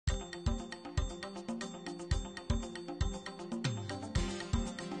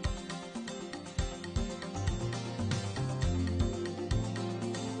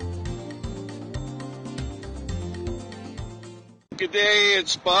Good day,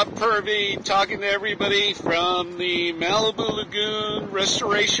 it's Bob Purvey talking to everybody from the Malibu Lagoon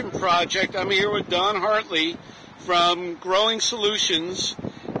Restoration Project. I'm here with Don Hartley from Growing Solutions,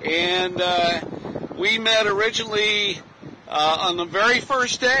 and we met originally on the very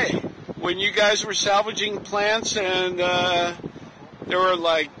first day when you guys were salvaging plants, and there were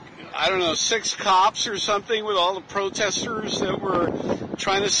like, I don't know, 6 cops or something with all the protesters that were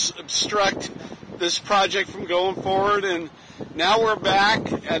trying to obstruct this project from going forward. And now we're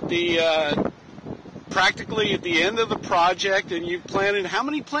back at the practically at the end of the project, and you've planted, how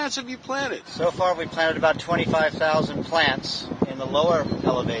many plants have you planted? So far we've planted about 25,000 plants in the lower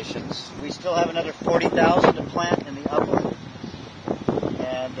elevations. We still have another 40,000 to plant in the upland.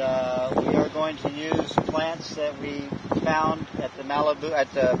 And we are going to use plants that we found at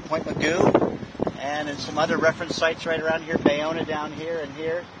the Point Lagoon, and in some other reference sites right around here, Bayona down here and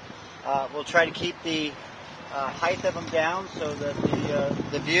here. We'll try to keep the height of them down so that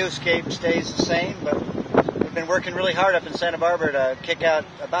the viewscape stays the same, but we've been working really hard up in Santa Barbara to kick out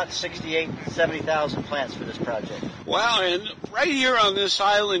about 70,000 plants for this project. Wow, and right here on this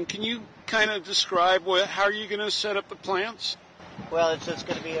island, can you kind of describe how are you going to set up the plants? Well, it's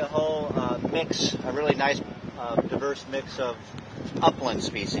going to be a whole mix, a really nice diverse mix of upland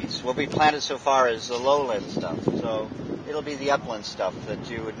species. What we planted so far is the lowland stuff, so it'll be the upland stuff that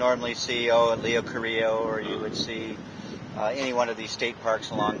you would normally see at Leo Carrillo, or you would see any one of these state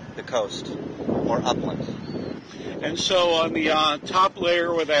parks along the coast, more upland. And so on the top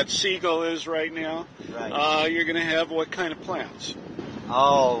layer where that seagull is right now, right. You're going to have what kind of plants?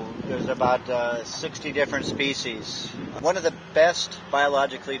 Oh, there's about 60 different species. One of the best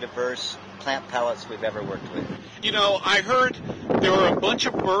biologically diverse plant palettes we've ever worked with. You know, I heard there were a bunch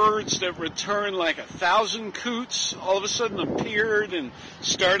of birds that returned, like 1,000 coots all of a sudden appeared and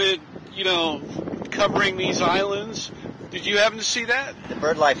started, covering these islands. Did you happen to see that? The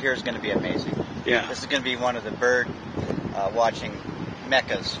bird life here is going to be amazing. Yeah. This is going to be one of the bird watching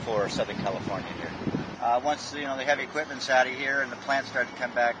meccas for Southern California here. Once the heavy equipment's out of here and the plants start to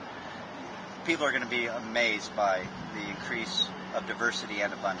come back, people are going to be amazed by the increase of diversity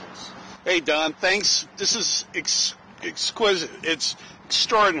and abundance. Hey, Don, thanks. This is exquisite. It's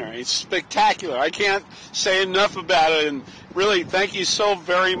extraordinary. It's spectacular. I can't say enough about it. And really, thank you so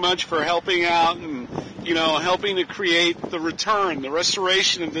very much for helping out and, helping to create the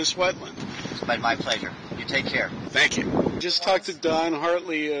restoration of this wetland. It's been my pleasure. You take care. Thank you. Just talked to Don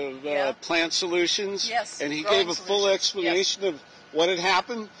Hartley of Plant Solutions. Yes. And he gave a full explanation of what had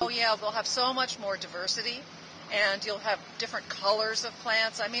happened. Oh, yeah. We'll have so much more diversity. And you'll have different colors of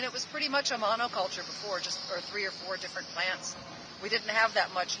plants. I mean, it was pretty much a monoculture before, or 3 or 4 different plants. We didn't have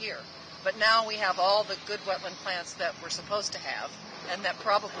that much here. But now we have all the good wetland plants that we're supposed to have, and that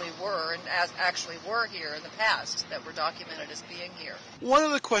probably were, and actually were here in the past, that were documented as being here. One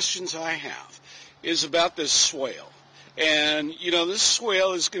of the questions I have is about this swale. And, this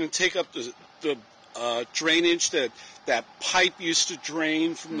swale is going to take up the drainage that pipe used to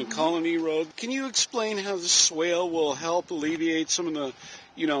drain from the Colony Road. Can you explain how the swale will help alleviate some of the,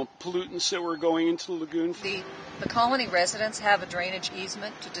 pollutants that were going into the lagoon? The colony residents have a drainage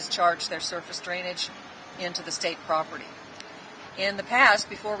easement to discharge their surface drainage into the state property. In the past,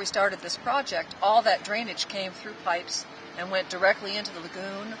 before we started this project, all that drainage came through pipes and went directly into the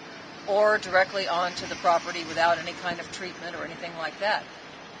lagoon or directly onto the property without any kind of treatment or anything like that.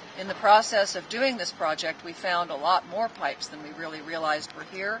 In the process of doing this project, we found a lot more pipes than we really realized were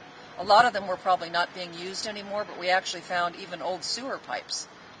here. A lot of them were probably not being used anymore, but we actually found even old sewer pipes,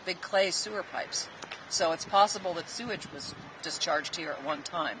 big clay sewer pipes. So it's possible that sewage was discharged here at one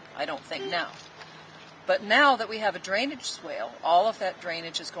time. I don't think now. But now that we have a drainage swale, all of that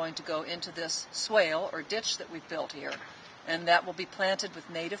drainage is going to go into this swale or ditch that we've built here, and that will be planted with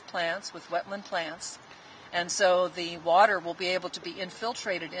native plants, with wetland plants. And so the water will be able to be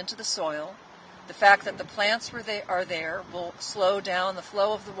infiltrated into the soil. The fact that the plants are there will slow down the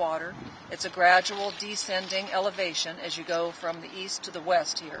flow of the water. It's a gradual descending elevation as you go from the east to the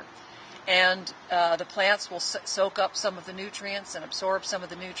west here. And the plants will soak up some of the nutrients and absorb some of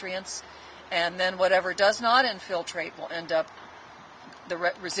the nutrients. And then whatever does not infiltrate will end up, the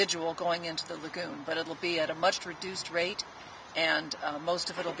residual, going into the lagoon. But it'll be at a much reduced rate, and most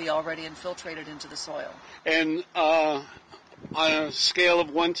of it will be already infiltrated into the soil. And on a scale of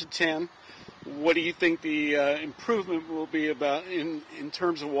 1 to 10, what do you think the improvement will be about in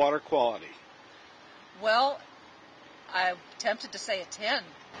terms of water quality? Well, I'm tempted to say a 10,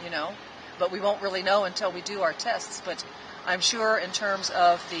 but we won't really know until we do our tests. But I'm sure in terms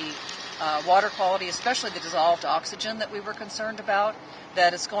of the water quality, especially the dissolved oxygen that we were concerned about,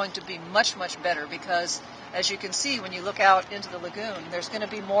 that it's going to be much, much better, because As you can see, when you look out into the lagoon, there's going to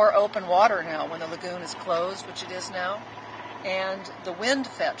be more open water now when the lagoon is closed, which it is now. And the wind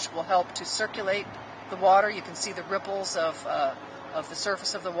fetch will help to circulate the water. You can see the ripples of the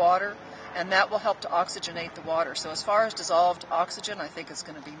surface of the water, and that will help to oxygenate the water. So as far as dissolved oxygen, I think it's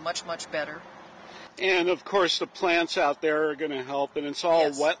going to be much, much better. And, of course, the plants out there are going to help, and it's all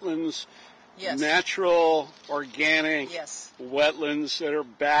wetlands, natural, organic wetlands that are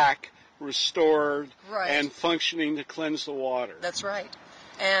back, restored, and functioning to cleanse the water. That's right.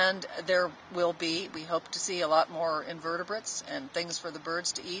 And there will be, we hope to see a lot more invertebrates and things for the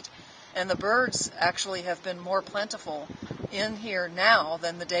birds to eat. And the birds actually have been more plentiful in here now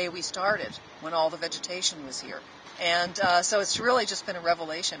than the day we started, when all the vegetation was here. And so it's really just been a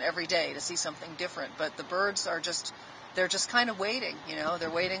revelation every day to see something different. But the birds are they're just kind of waiting, you know. They're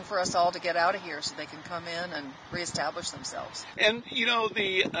waiting for us all to get out of here so they can come in and reestablish themselves. And, you know,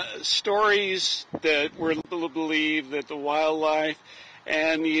 the stories that we're able to believe that the wildlife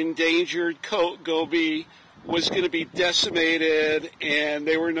and the endangered goby was going to be decimated and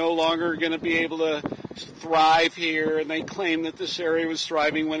they were no longer going to be able to thrive here, and they claimed that this area was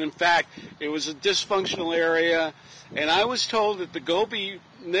thriving when in fact it was a dysfunctional area. And I was told that the goby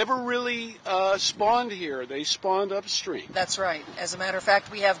never really spawned here. They spawned upstream. That's right. As a matter of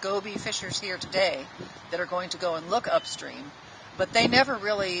fact, we have goby fishers here today that are going to go and look upstream, but they never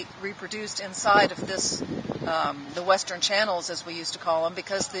really reproduced inside of this, the western channels as we used to call them,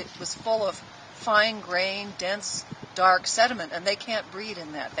 because it was full of fine-grained, dense, dark sediment, and they can't breed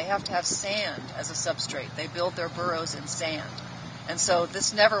in that. They have to have sand as a substrate. They build their burrows in sand. And so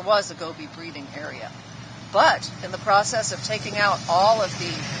this never was a goby breeding area. But in the process of taking out all of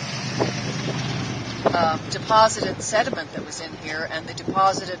the deposited sediment that was in here and the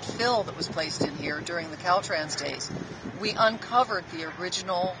deposited fill that was placed in here during the Caltrans days, we uncovered the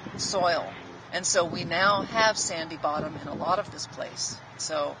original soil. And so we now have sandy bottom in a lot of this place.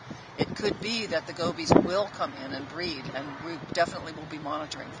 So it could be that the gobies will come in and breed, and we definitely will be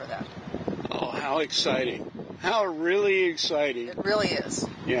monitoring for that. Oh, how exciting. How really exciting. It really is.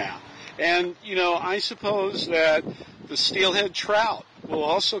 Yeah. And, you know, I suppose that the steelhead trout will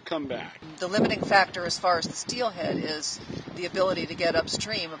also come back. The limiting factor as far as the steelhead is the ability to get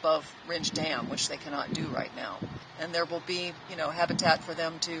upstream above Ringe Dam, which they cannot do right now. And there will be, you know, habitat for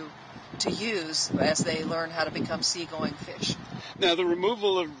them to use as they learn how to become seagoing fish. Now, the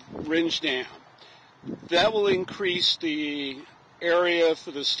removal of Ringe Dam, that will increase the area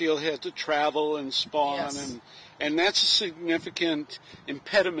for the steelhead to travel and spawn, and that's a significant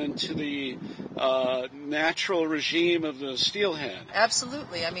impediment to the natural regime of the steelhead.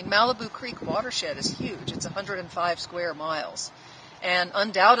 Absolutely. I mean, Malibu Creek watershed is huge. It's 105 square miles. And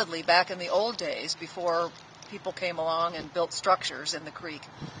undoubtedly, back in the old days, before people came along and built structures in the creek,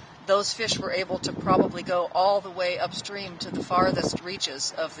 those fish were able to probably go all the way upstream to the farthest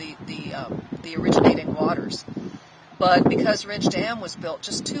reaches of the originating waters. But because Ringe Dam was built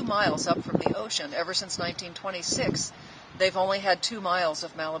just 2 miles up from the ocean, ever since 1926, they've only had 2 miles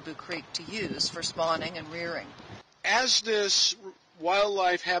of Malibu Creek to use for spawning and rearing. As this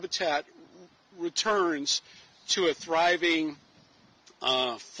wildlife habitat returns to a thriving,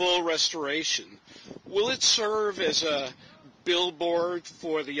 full restoration, will it serve as a billboard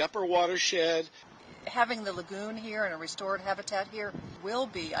for the upper watershed? Having the lagoon here and a restored habitat here will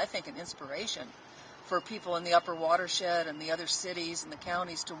be, I think, an inspiration for people in the upper watershed and the other cities and the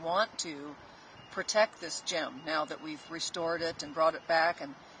counties to want to protect this gem now that we've restored it and brought it back.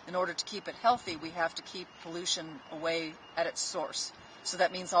 And in order to keep it healthy, we have to keep pollution away at its source. So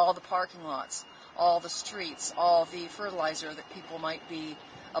that means all the parking lots, all the streets, all the fertilizer that people might be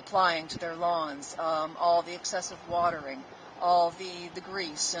applying to their lawns, all the excessive watering, all the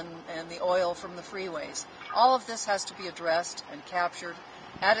grease and the oil from the freeways. All of this has to be addressed and captured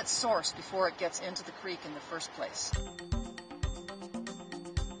at its source before it gets into the creek in the first place.